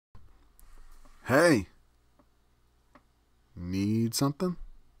Hey, need something?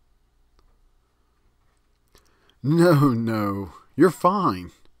 No, you're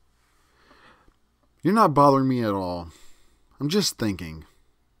fine. You're not bothering me at all. I'm just thinking.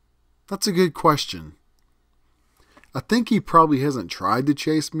 That's a good question. I think he probably hasn't tried to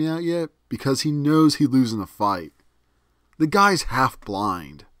chase me out yet because he knows he'd lose in a fight. The guy's half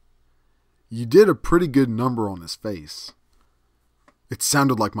blind. You did a pretty good number on his face. It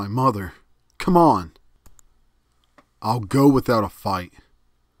sounded like my mother. Come on. I'll go without a fight.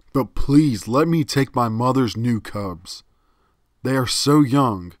 But please let me take my mother's new cubs. They are so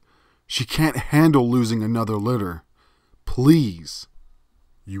young. She can't handle losing another litter. Please.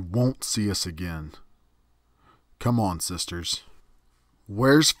 You won't see us again. Come on, sisters.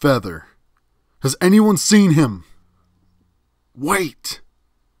 Where's Feather? Has anyone seen him? Wait.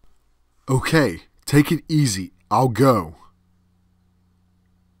 Okay, take it easy. I'll go.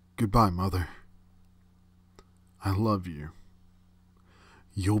 Goodbye, Mother. I love you.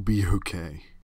 You'll be okay.